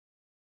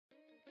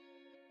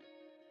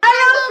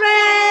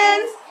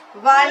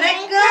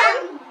வணக்கம்.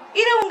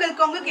 இது உங்கள்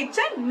கொங்கு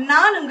கிச்சன்.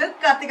 நான் உங்கள்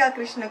கார்த்திகா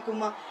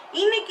கிருஷ்ணகுமார்.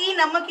 இன்னைக்கு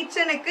நம்ம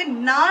கிச்சனுக்கு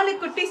 4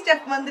 குட்டி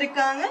ஸ்டெப்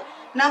வந்திருக்காங்க.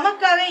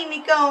 நமக்காக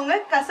இன்னைக்கு அவங்க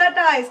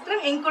கசாட்டா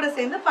ஐஸ்கிரீம் என் கூட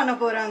சேர்ந்து பண்ண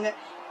போறாங்க.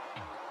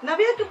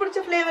 நவ்யாக்கு பிடிச்ச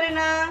ஃப்ளேவர்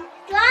என்ன?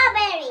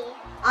 ஸ்ட்ராபெரி.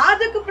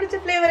 ஆதுக்கு பிடிச்ச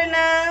ஃப்ளேவர்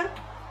என்ன?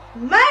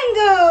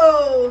 மேங்கோ.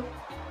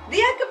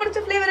 தியாக்கு பிடிச்ச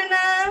ஃப்ளேவர் என்ன?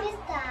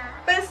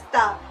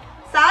 பிஸ்தா.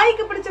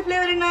 சாய்க்கு பிடிச்ச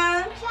ஃப்ளேவர் என்ன?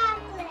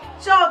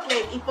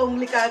 சாக்லேட். இப்போ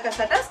உங்களுக்காக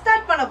கசாட்டா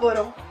ஸ்டார்ட் பண்ண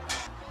போறோம்.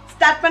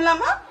 ஸ்டார்ட்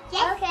பண்ணலாமா?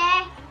 ஓகே.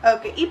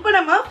 ஓகே. இப்போ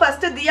நம்ம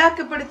ஃபர்ஸ்ட்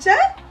தியாக்கு பிடிச்ச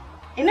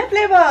என்ன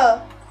ஃப்ளேவர்?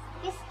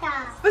 பிஸ்தா.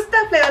 பிஸ்தா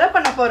ஃப்ளேவரா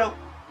பண்ண போறோம்.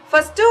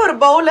 ஃபர்ஸ்ட் ஒரு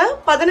பவுல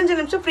 15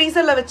 நிமிஷம்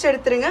ஃப்ரீசர்ல வச்சு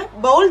எடுத்துருங்க.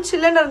 பவுல்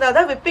சில்லுன்னு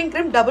இருந்தாதான் விப்பிங்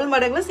கிரீம் டபுள்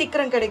மடங்குல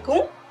சீக்கிரம்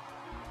கிடைக்கும்.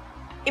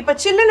 இப்போ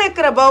சில்லுன்னு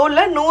இருக்கிற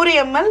பவுல்ல 100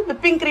 ml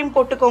விப்பிங் கிரீம்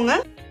போட்டுக்கோங்க.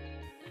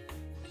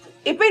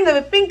 இப்போ இந்த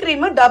விப்பிங்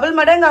கிரீம் டபுள்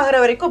மடங்கு ஆகிற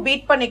வரைக்கும்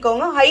பீட்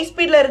பண்ணிக்கோங்க. ஹை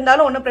ஸ்பீட்ல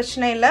இருந்தாலும் ஒன்றும்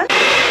பிரச்சனை இல்லை.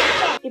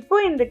 இப்போ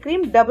இந்த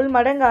கிரீம் டபுள்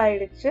மடங்கு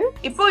ஆயிடுச்சு.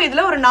 இப்போ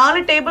இதுல ஒரு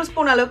 4 டேபிள்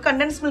ஸ்பூன் அளவுக்கு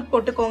கண்டென்ஸ் மில்க்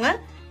போட்டுக்கோங்க.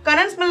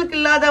 கண்டென்ஸ் மில்க்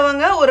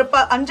இல்லாதவங்க ஒரு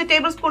 5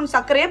 டேபிள் ஸ்பூன்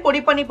சர்க்கரையை பொடி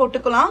பண்ணி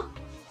போட்டுக்கலாம்.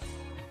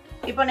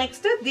 இப்போ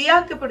நெக்ஸ்ட்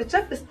தியாக்கு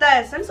பிடிச்ச பிஸ்தா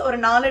எசன்ஸ் ஒரு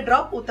 4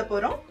 டிராப் ஊத்த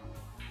போறோம்.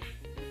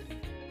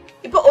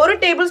 இப்போ 1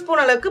 டேபிள்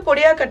ஸ்பூன் அளவுக்கு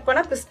பொடியா கட்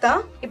பண்ண பிஸ்தா.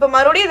 இப்போ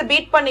மறுபடியும் இதை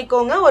பீட்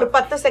பண்ணிக்கோங்க ஒரு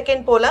 10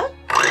 செகண்ட் போல.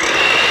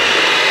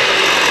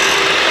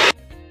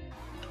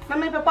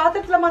 நம்ம இப்ப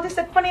பாத்திரத்துல மாத்தி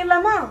செட்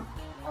பண்ணிடலாமா?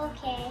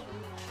 ஓகே.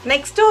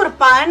 நெக்ஸ்ட் ஒரு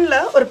பான்ல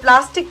ஒரு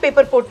பிளாஸ்டிக்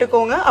பேப்பர்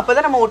போட்டுக்கோங்க.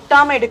 அப்பதான் நம்ம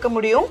ஒட்டாம எடுக்க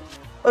முடியும்.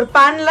 ஒரு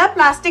பான்ல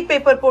பிளாஸ்டிக்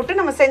பேப்பர் போட்டு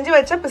நம்ம செஞ்சு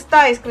வச்ச பிஸ்தா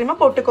ஐஸ்கிரீமை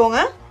போட்டுக்கோங்க.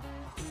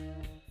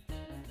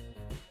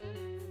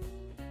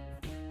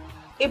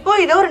 இப்போ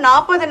இதை ஒரு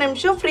 40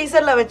 நிமிஷம்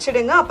ஃப்ரீசர்ல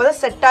வச்சிடுங்க. அப்பதான்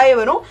செட் ஆகி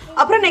வரும்.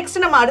 அப்புறம்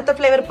நெக்ஸ்ட் நம்ம அடுத்த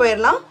ஃபிளேவர்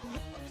போயிடலாம்.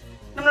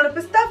 நம்மளோட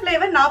பிஸ்தா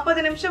ஃபிளேவர்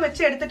 40 நிமிஷம்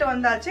வச்சு எடுத்துட்டு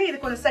வந்தாச்சு. இது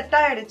கொஞ்சம் செட்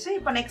ஆயிடுச்சு.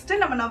 இப்போ நெக்ஸ்ட்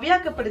நம்ம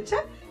நவ்யாக்கு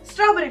பிடிச்ச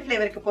ஸ்ட்ராபெரி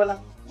ஃபிளேவருக்கு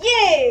போலாம். ஏ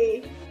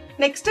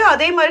நெக்ஸ்ட்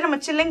அதே மாதிரி நம்ம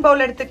சில்லிங்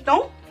பவுல்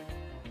எடுத்துக்கிட்டோம்.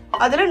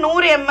 அதுல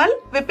 100 ml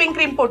விப்பிங்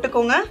கிரீம்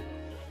போட்டுக்கோங்க.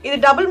 இது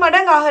டபுள்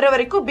மடங்கு ஆகிற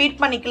வரைக்கும் பீட்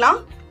பண்ணிக்கலாம்.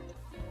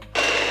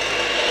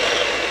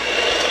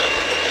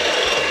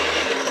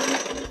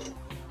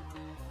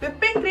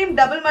 விப்பிங் கிரீம்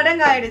டபுள்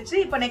மடங்கு ஆயிடுச்சு.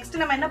 இப்போ நெக்ஸ்ட்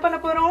நம்ம என்ன பண்ண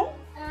போறோம்?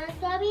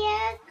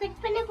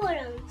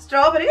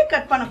 ஸ்ட்ராபெரியை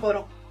கட் பண்ண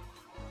போறோம்.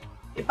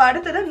 இப்போ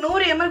அடுத்தது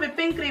 100 ml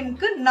விப்பிங்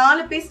கிரீமுக்கு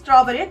 4 பீஸ்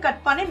ஸ்ட்ராபெரியை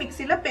கட் பண்ணி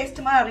மிக்ஸில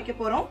பேஸ்ட் மாதிரி அரைக்க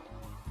போறோம்.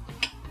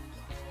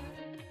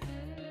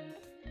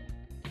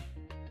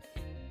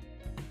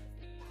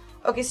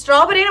 ஓகே,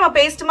 ஸ்ட்ராபெரி நம்ம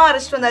பேஸ்ட்மா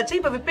அரைச்சிட்டு வந்தாச்சு.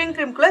 இப்போ விப்பிங்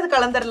கிரீம்குள்ள இது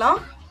கலந்துடலாம்.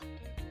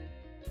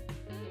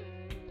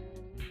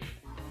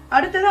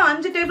 அடுத்தது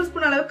 5 டேபிள்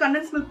ஸ்பூன் அளவு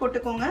கண்டென்ஸ் மில்க்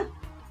போட்டுக்கோங்க.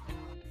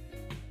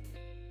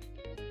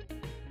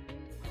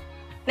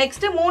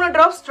 நெக்ஸ்ட் 3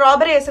 டிராப்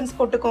ஸ்ட்ராபெரி எசன்ஸ்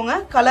போட்டுக்கோங்க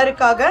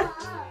கலருக்காக.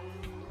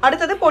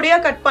 அடுத்தது பொடியா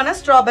கட் பண்ண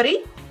ஸ்ட்ராபெரி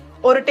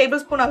 1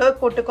 டேபிள் ஸ்பூன் அளவு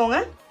போட்டுக்கோங்க.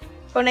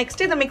 இப்போ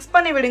நெக்ஸ்ட் இதை மிக்ஸ்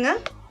பண்ணி விடுங்க.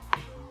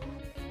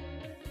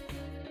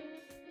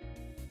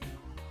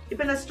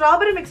 இப்போ இந்த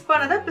ஸ்ட்ராபெரி மிக்ஸ்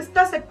பண்ணதை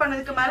பிஸ்தா செட்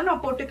பண்ணதுக்கு மேல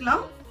நம்ம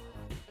போட்டுக்கலாம்.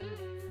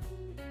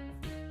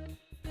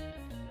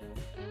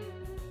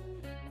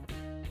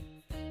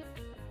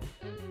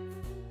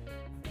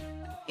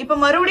 இப்போ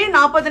மறுபடியும்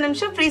 40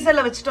 நிமிஷம்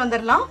ஃப்ரீசர்ல வச்சுட்டு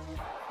வந்துடலாம்.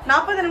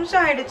 40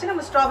 நிமிஷம் ஆயிடுச்சு.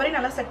 நம்ம ஸ்ட்ராபெரி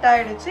நல்லா செட்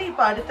ஆயிடுச்சு.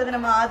 இப்போ அடுத்தது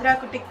நம்ம ஆத்ரா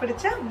குட்டிக்கு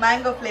பிடிச்ச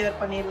மேங்கோ ஃபிளேவர்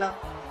பண்ணிடலாம்.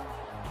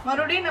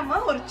 மறுபடியும்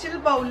நம்ம ஒரு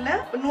சில்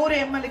பவுல்ல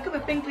 100 ml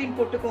விப்பிங் கிரீம்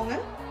போட்டுக்கோங்க.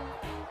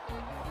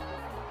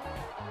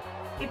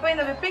 இப்போ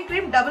இந்த விப்பிங்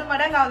கிரீம் டபுள்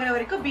மடங்கு ஆகிற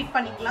வரைக்கும் பீட்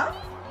பண்ணிக்கலாம்.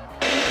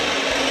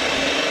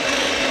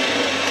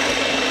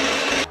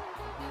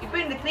 இப்போ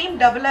இந்த கிரீம்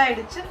டபுள்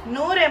ஆயிடுச்சு.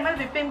 100 ml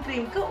விப்பிங்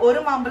கிரீமுக்கு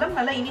ஒரு மாம்பழம்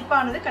நல்லா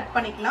இனிப்பானது கட்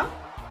பண்ணிக்கலாம்.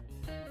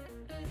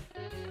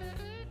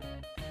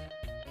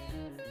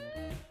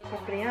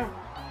 அப்படியா?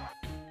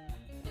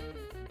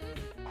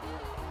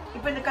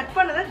 இப்போ இந்த கட்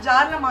பண்ணதை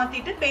ஜார்ல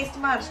மாத்திட்டு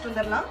பேஸ்ட்மா அரைச்சிட்டு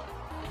வந்துடலாம்.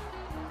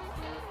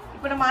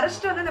 இப்போ நம்ம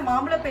அரைச்சிட்டு வந்து இந்த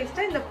மாம்பழ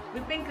பேஸ்ட்டை இந்த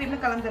விப்பிங்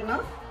கிரீம்ல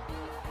கலந்துடலாம்.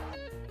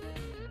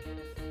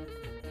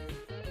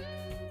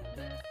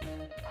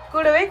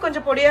 கூடவே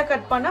கொஞ்சம் பொடியா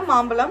கட் பண்ண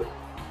மாம்பழம்.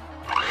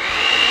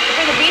 இப்போ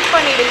இதை பீட்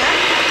பண்ணிடுங்க.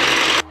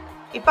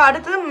 இப்போ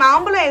அடுத்தது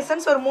மாம்பழ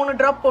எசன்ஸ் ஒரு 3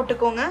 டிராப்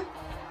போட்டுக்கோங்க.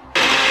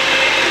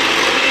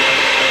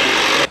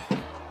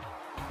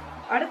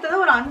 அடுத்தது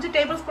ஒரு 5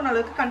 டேபிள் ஸ்பூன்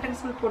அளவுக்கு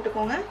கண்டென்ஸ் மில்க்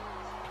போட்டுக்கோங்க.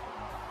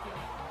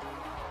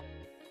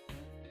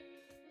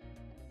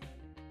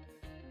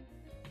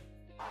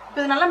 இப்போ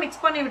இதை நல்லா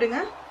மிக்ஸ் பண்ணி விடுங்க.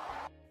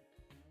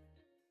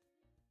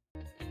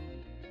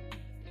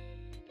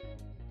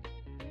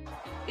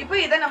 இப்போ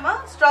இதை நம்ம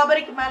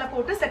ஸ்ட்ராபெரிக்கு மேல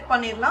போட்டு செட்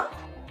பண்ணிடலாம்.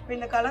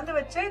 இந்த கலந்து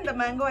வச்ச இந்த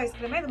மேங்கோ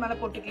ஐஸ்கிரீமை இது மேல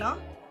போட்டுக்கலாம்.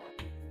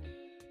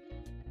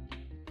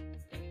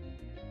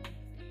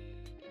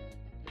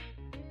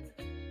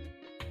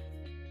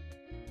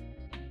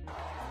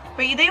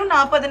 இப்போ இதையும்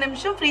 40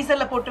 நிமிஷம்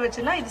ஃப்ரீசர்ல போட்டு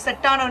வச்சிடலாம். இது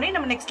செட் ஆனோடனே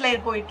நம்ம நெக்ஸ்ட்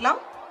லேயர் போயிடலாம்.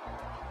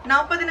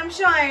 40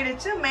 நிமிஷம்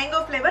ஆயிடுச்சு.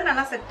 மேங்கோ ஃபிளேவர்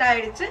நல்லா செட்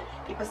ஆயிடுச்சு.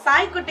 இப்போ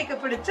சாய்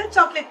குட்டிக்கு பிடிச்ச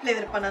சாக்லேட்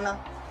ஃபிளேவர் பண்ணலாம்.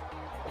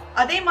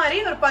 அதே மாதிரி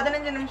ஒரு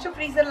 15 நிமிஷம்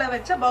ஃப்ரீசர்ல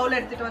வச்ச பவுல்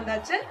எடுத்துட்டு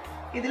வந்தாச்சு.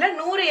 இதுல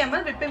 100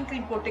 ml விப்பிங்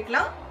கிரீம்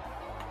போட்டுக்கலாம்.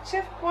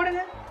 செஃப்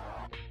போடுங்க.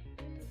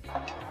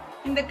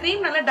 இந்த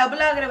கிரீம் நல்லா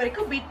டபுள் ஆகிற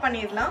வரைக்கும் பீட்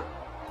பண்ணிடலாம்.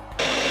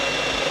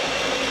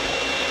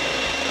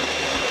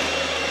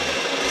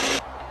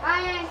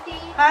 Hi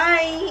auntie.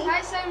 Hi. Hi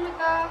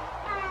Samika.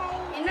 Hi.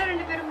 என்ன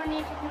ரெண்டு பேரும்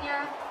பண்ணிட்டு இருக்கீங்க?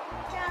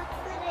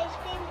 Chocolate ice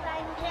cream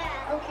பண்றேன்.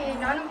 ஓகே,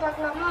 நானும்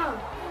பார்க்கலாமா?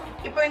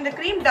 இப்போ இந்த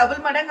க்ரீம்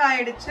டபுள் மடங்கு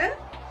ஆயிடுச்சு.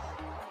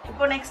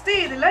 இப்போ நெக்ஸ்ட்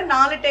இதுல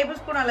 4 டேபிள்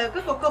ஸ்பூன்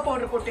அளவுக்கு கொக்கோ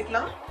பவுடர்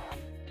போட்டுக்கலாம்.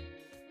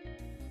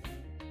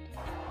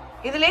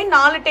 இதுலயே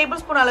 4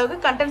 டேபிள் ஸ்பூன்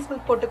அளவுக்கு கண்டென்ஸ்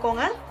மில்க்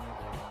போட்டுக்கோங்க.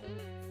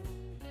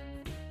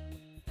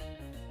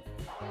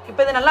 இப்போ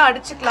இதை நல்லா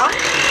அடிச்சுக்கலாம்.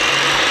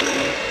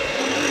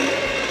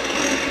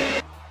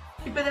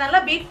 இப்போ இதை நல்லா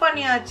பீட்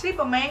பண்ணியாச்சு.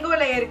 இப்போ மேங்கோ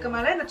லேயருக்கு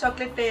மேல இந்த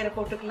சாக்லேட் லேயரை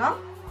போட்டுக்கலாம்.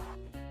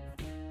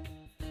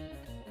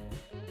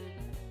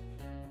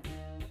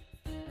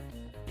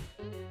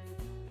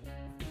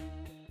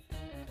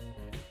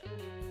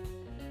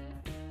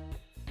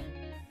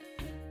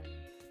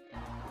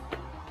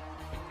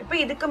 இப்போ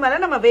இதுக்கு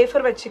மேல நம்ம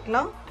வேஃபர்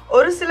வச்சுக்கலாம்.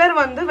 ஒரு சிலர்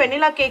வந்து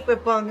வெனிலா கேக்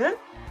வைப்பாங்க.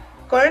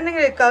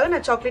 குழந்தைகளுக்காக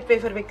நான் சாக்லேட்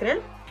வேஃபர்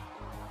வைக்கிறேன்.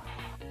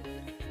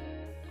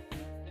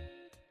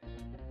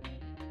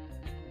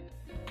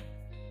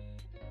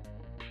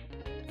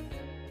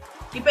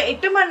 இப்போ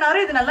 8 மணி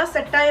நேரம் இது நல்லா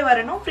செட் ஆகி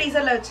வரணும்.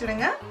 ஃப்ரீசர்ல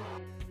வச்சிடுங்க.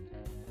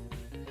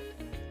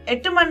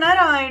 8 மணி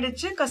நேரம்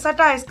ஆயிடுச்சு.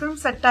 கசாட்டா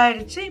ஐஸ்கிரீம் செட்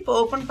ஆயிடுச்சு. இப்போ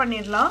ஓபன்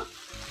பண்ணிடலாம்.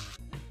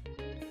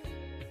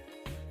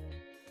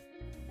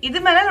 இது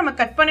மேல நம்ம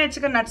கட் பண்ணி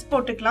வச்சுக்க நட்ஸ்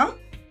போட்டுக்கலாம்.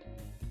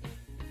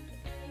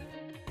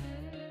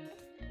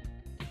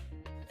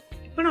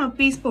 இப்போ நம்ம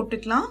பீஸ்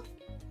போட்டுக்கலாம்.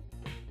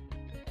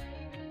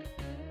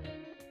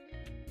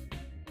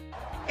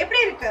 எப்படி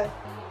இருக்கு?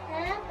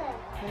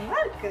 நல்லா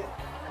இருக்கு.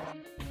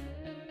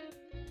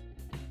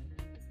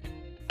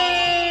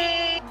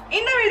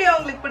 இந்த வீடியோ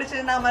உங்களுக்கு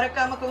பிடிச்சதுன்னா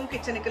மறக்காம கொங்கு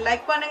கிச்சனுக்கு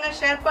லைக் பண்ணுங்க,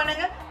 ஷேர்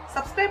பண்ணுங்க,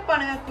 சப்ஸ்கிரைப்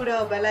பண்ணுங்க, கூட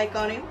பெல்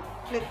ஐகானையும்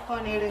கிளிக்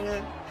பண்ணிடுங்க.